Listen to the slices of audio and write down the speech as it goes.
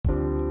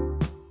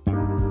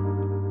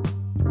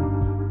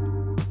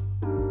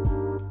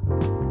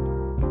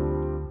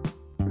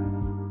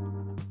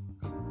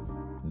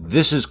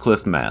This is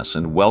Cliff Mass,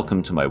 and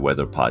welcome to my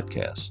weather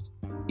podcast.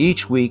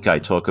 Each week, I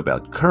talk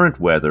about current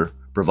weather,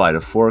 provide a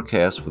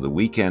forecast for the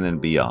weekend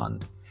and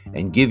beyond,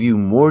 and give you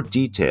more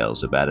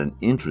details about an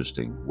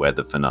interesting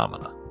weather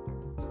phenomena.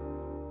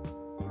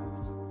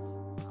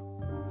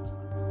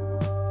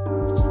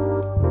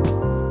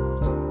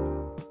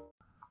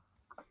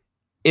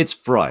 It's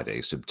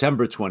Friday,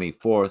 September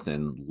 24th,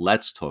 and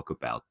let's talk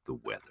about the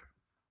weather.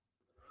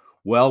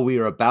 Well, we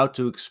are about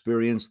to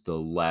experience the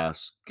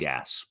last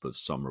gasp of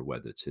summer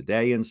weather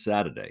today and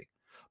Saturday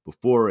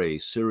before a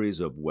series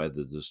of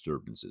weather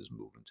disturbances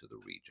move into the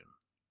region.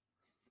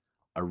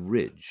 A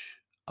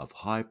ridge of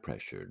high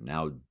pressure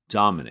now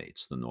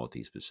dominates the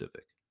Northeast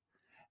Pacific,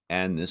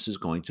 and this is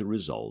going to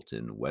result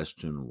in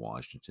western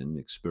Washington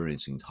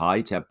experiencing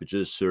high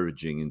temperatures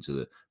surging into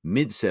the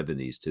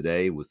mid-70s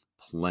today with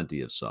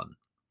plenty of sun.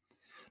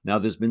 Now,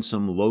 there's been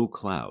some low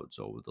clouds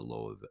over the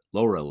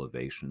lower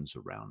elevations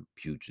around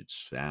Puget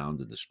Sound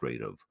and the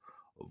Strait of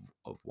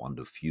Juan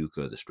de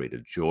Fuca, the Strait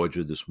of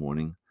Georgia this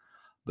morning.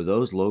 But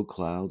those low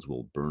clouds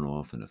will burn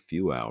off in a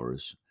few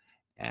hours,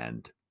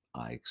 and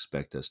I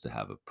expect us to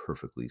have a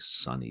perfectly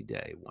sunny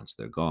day once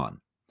they're gone.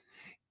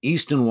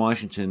 Eastern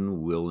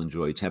Washington will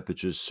enjoy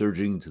temperatures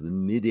surging to the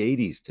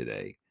mid-80s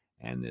today,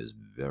 and there's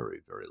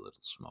very, very little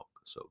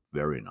smoke, so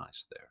very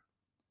nice there.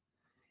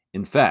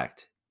 In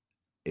fact,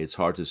 it's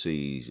hard to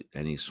see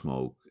any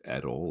smoke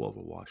at all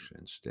over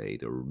Washington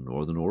State or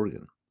Northern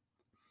Oregon.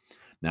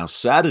 Now,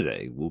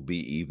 Saturday will be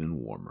even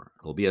warmer.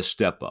 It'll be a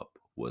step up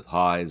with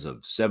highs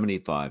of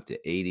 75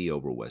 to 80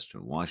 over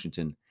Western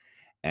Washington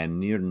and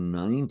near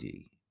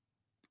 90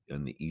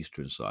 on the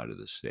eastern side of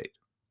the state.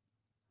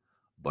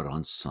 But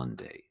on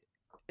Sunday,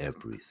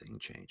 everything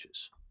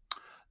changes.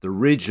 The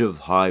ridge of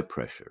high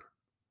pressure,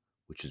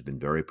 which has been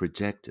very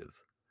protective,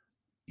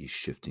 is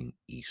shifting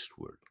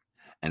eastward,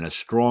 and a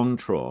strong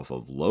trough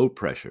of low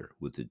pressure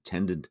with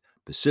attendant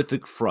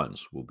Pacific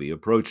fronts will be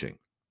approaching.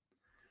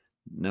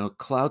 Now,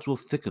 clouds will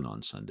thicken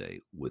on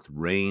Sunday with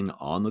rain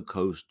on the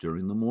coast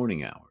during the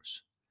morning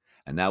hours,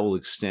 and that will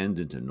extend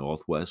into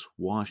northwest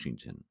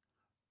Washington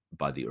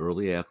by the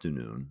early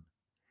afternoon,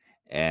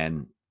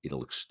 and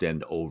it'll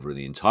extend over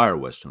the entire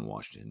western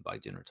Washington by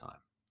dinner time.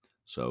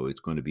 So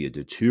it's going to be a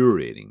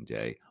deteriorating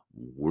day,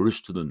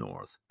 worse to the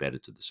north, better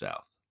to the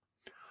south.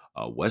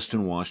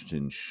 Western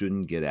Washington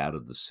shouldn't get out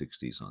of the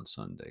 60s on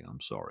Sunday.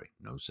 I'm sorry,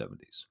 no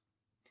 70s.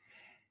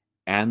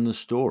 And the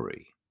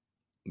story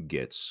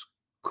gets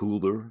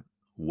cooler,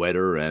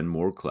 wetter, and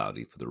more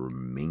cloudy for the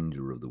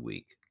remainder of the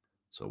week.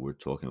 So we're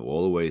talking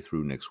all the way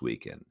through next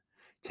weekend.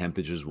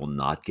 Temperatures will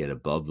not get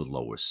above the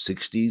lower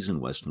 60s in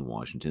Western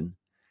Washington,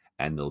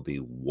 and there'll be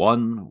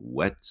one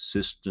wet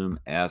system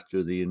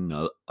after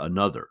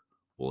another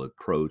will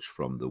approach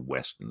from the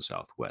west and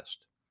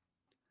southwest.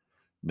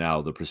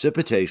 Now, the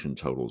precipitation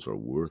totals are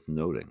worth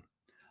noting.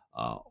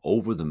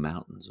 Over the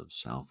mountains of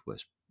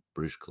southwest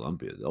British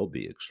Columbia, they'll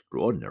be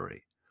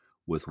extraordinary,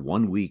 with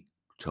 1 week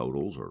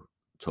totals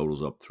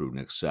up through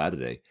next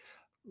Saturday,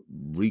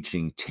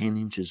 reaching 10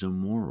 inches or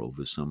more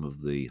over some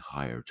of the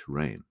higher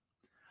terrain.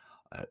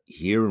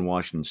 Here in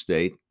Washington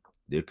State,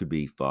 there could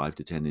be 5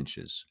 to 10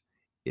 inches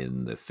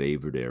in the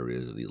favored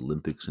areas of the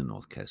Olympics and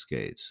North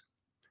Cascades.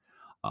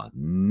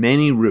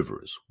 Many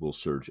rivers will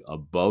surge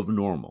above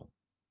normal,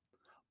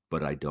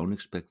 but I don't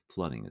expect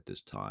flooding at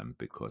this time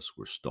because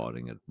we're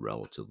starting at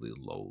relatively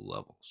low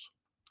levels.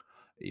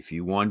 If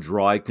you want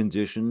dry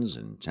conditions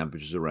and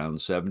temperatures around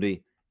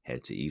 70,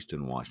 head to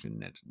eastern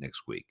Washington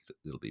next week.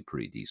 It'll be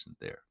pretty decent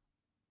there.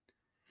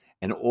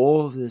 And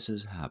all of this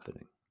is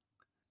happening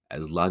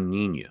as La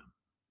Nina,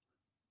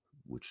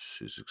 which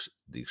is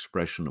the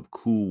expression of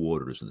cool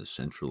waters in the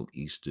central and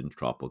eastern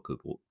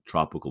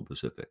tropical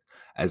Pacific,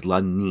 as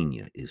La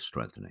Nina is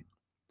strengthening.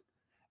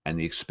 And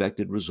the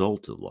expected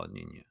result of La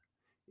Nina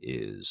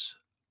is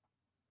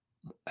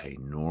a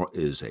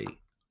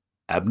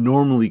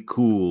abnormally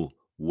cool,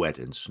 wet,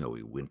 and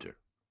snowy winter.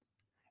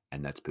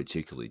 And that's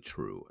particularly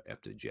true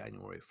after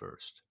January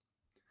 1st.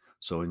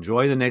 So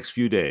enjoy the next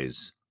few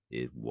days.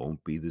 It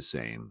won't be the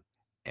same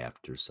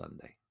after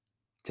Sunday.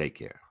 Take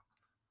care.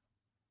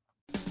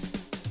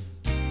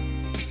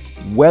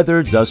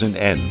 Weather doesn't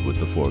end with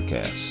the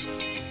forecast.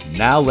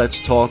 Now let's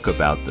talk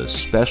about the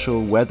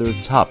special weather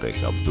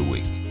topic of the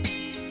week.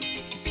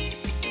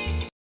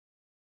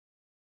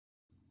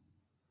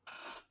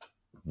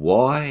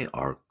 Why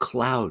are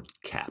cloud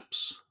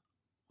caps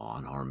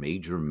on our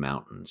major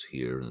mountains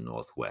here in the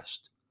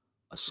Northwest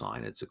a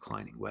sign of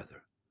declining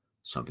weather?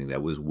 Something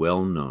that was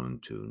well known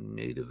to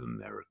Native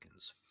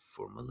Americans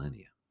for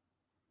millennia.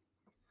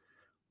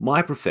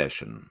 My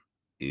profession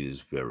is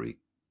very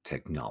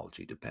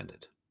technology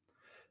dependent.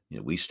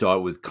 We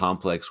start with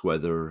complex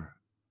weather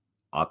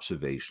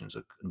observations,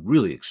 a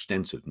really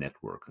extensive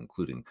network,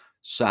 including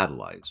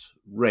satellites,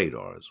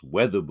 radars,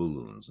 weather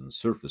balloons, and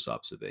surface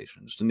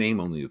observations, to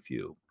name only a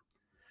few.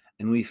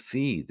 And we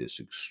feed this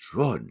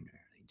extraordinary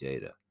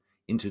data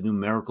into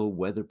numerical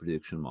weather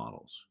prediction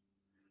models,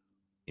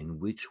 in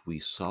which we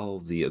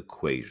solve the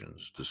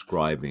equations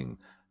describing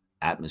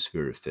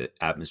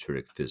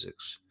atmospheric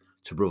physics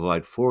to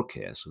provide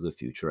forecasts of the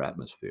future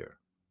atmosphere.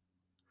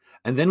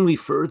 And then we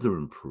further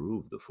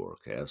improve the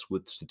forecast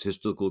with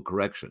statistical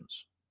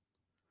corrections.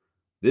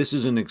 This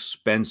is an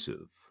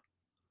expensive,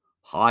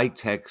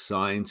 high-tech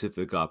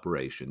scientific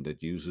operation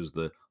that uses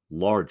the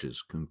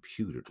largest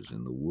computers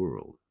in the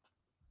world.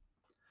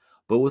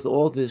 But with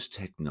all this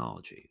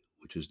technology,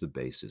 which is the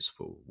basis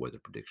for weather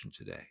prediction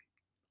today,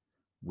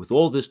 with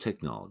all this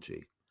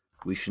technology,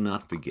 we should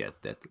not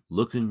forget that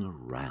looking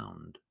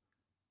around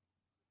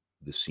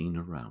the scene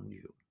around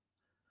you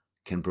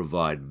can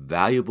provide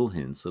valuable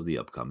hints of the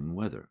upcoming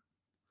weather.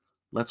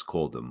 Let's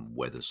call them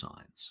weather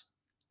signs.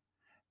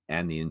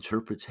 And the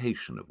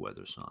interpretation of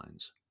weather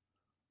signs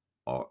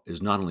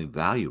is not only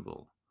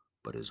valuable,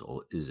 but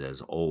is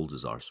as old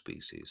as our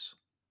species.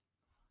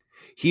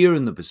 Here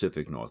in the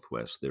Pacific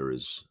Northwest, there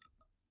is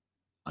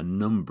a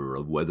number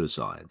of weather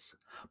signs,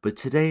 but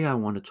today I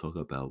want to talk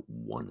about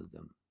one of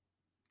them,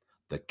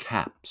 the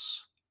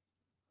caps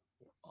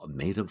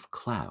made of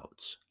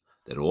clouds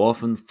that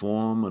often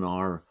form on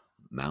our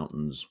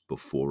mountains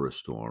before a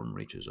storm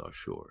reaches our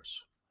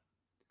shores.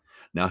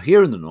 Now,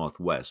 here in the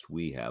Northwest,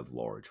 we have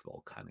large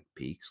volcanic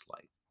peaks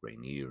like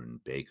Rainier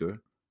and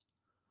Baker,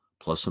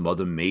 plus some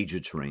other major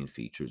terrain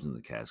features in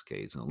the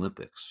Cascades and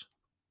Olympics.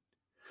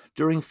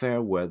 During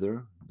fair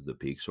weather, the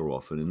peaks are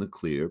often in the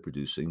clear,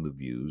 producing the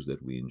views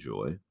that we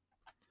enjoy.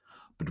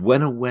 But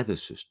when a weather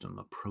system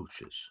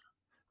approaches,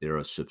 there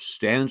are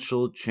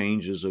substantial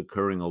changes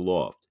occurring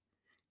aloft,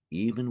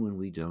 even when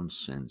we don't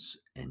sense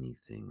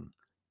anything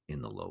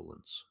in the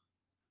lowlands.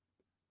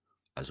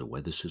 As a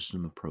weather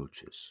system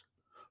approaches,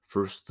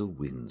 first the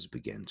winds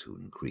begin to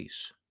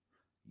increase,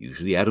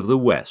 usually out of the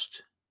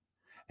west,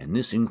 and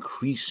this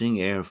increasing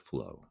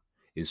airflow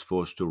is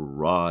forced to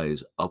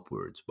rise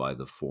upwards by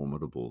the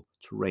formidable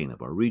terrain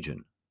of our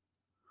region.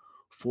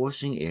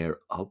 Forcing air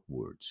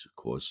upwards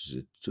causes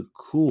it to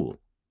cool.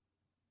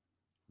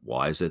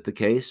 Why is that the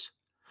case?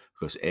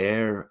 Because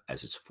air,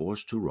 as it's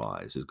forced to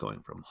rise, is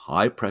going from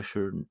high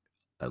pressure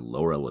at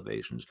lower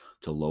elevations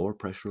to lower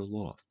pressure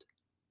aloft.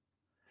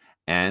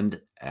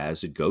 And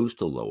as it goes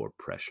to lower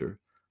pressure,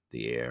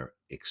 the air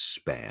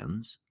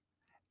expands,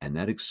 and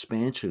that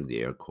expansion of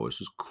the air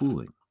causes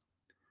cooling.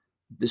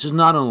 This is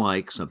not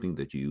unlike something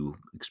that you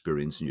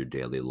experience in your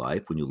daily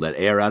life when you let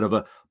air out of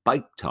a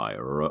bike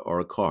tire or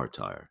a car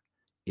tire.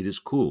 It is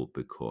cool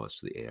because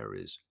the air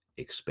is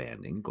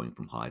expanding, going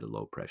from high to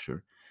low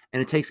pressure,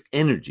 and it takes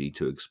energy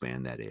to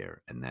expand that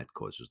air, and that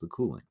causes the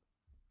cooling.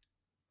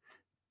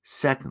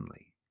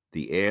 Secondly,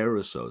 the air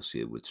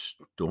associated with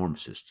storm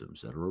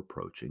systems that are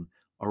approaching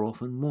are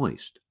often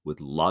moist with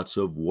lots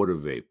of water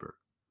vapor,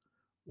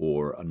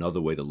 or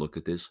another way to look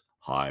at this,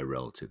 high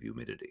relative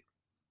humidity.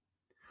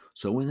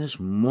 So when this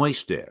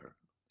moist air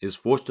is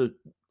forced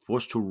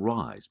to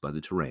rise by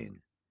the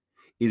terrain,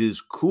 it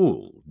is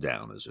cooled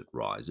down as it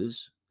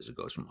rises, as it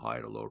goes from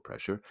higher to lower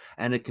pressure,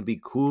 and it can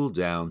be cooled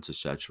down to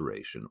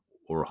saturation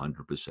or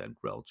 100%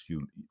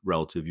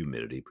 relative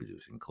humidity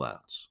producing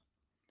clouds.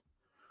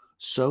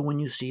 So when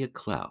you see a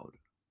cloud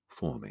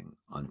forming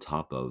on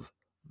top of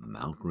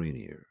Mount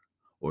Rainier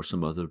or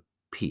some other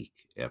peak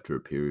after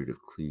a period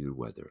of clear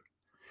weather,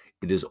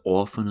 it is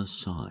often a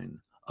sign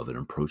of an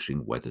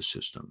approaching weather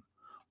system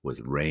with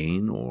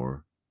rain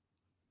or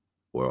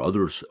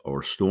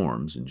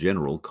storms in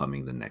general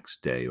coming the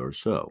next day or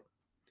so.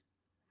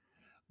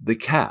 The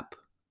cap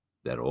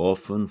that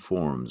often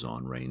forms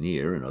on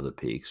Rainier and other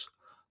peaks,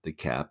 the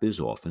cap is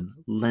often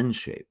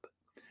lens-shaped,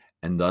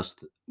 and thus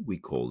we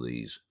call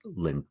these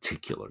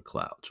lenticular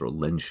clouds or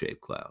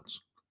lens-shaped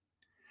clouds.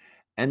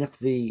 And if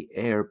the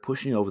air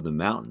pushing over the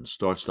mountain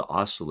starts to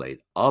oscillate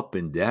up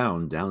and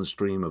down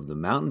downstream of the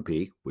mountain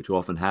peak, which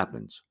often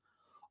happens,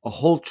 a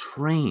whole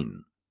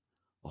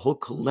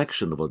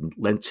collection of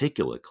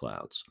lenticular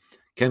clouds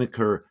can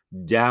occur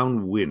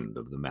downwind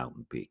of the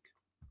mountain peak.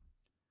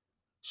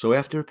 So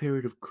after a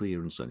period of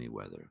clear and sunny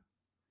weather,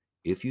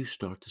 if you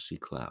start to see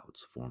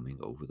clouds forming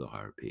over the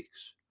higher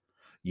peaks,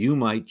 you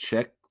might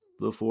check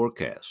the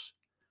forecast.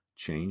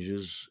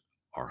 Changes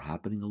are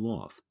happening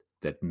aloft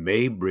that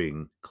may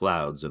bring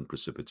clouds and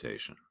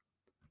precipitation.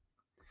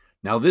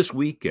 Now, this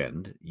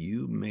weekend,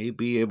 you may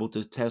be able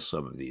to test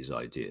some of these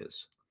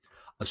ideas.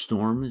 A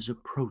storm is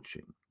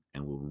approaching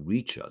and will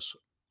reach us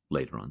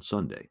later on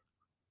Sunday.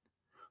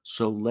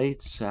 So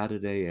late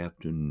Saturday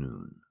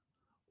afternoon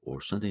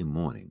or Sunday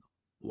morning,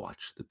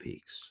 watch the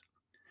peaks.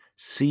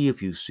 See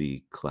if you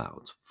see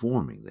clouds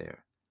forming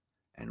there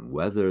and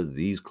whether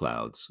these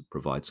clouds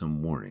provide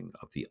some warning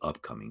of the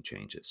upcoming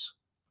changes.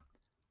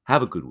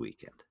 Have a good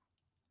weekend.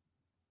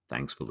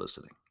 Thanks for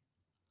listening.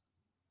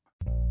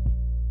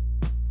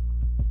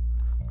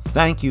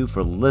 Thank you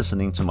for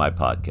listening to my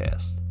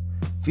podcast.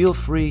 Feel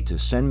free to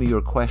send me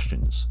your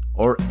questions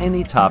or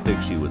any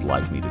topics you would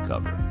like me to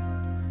cover.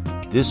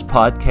 This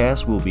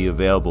podcast will be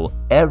available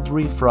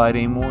every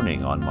Friday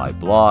morning on my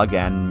blog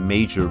and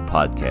major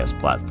podcast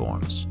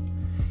platforms.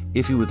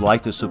 If you would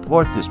like to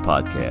support this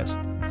podcast,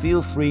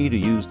 feel free to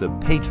use the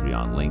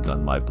Patreon link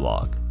on my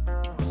blog.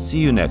 See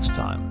you next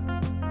time.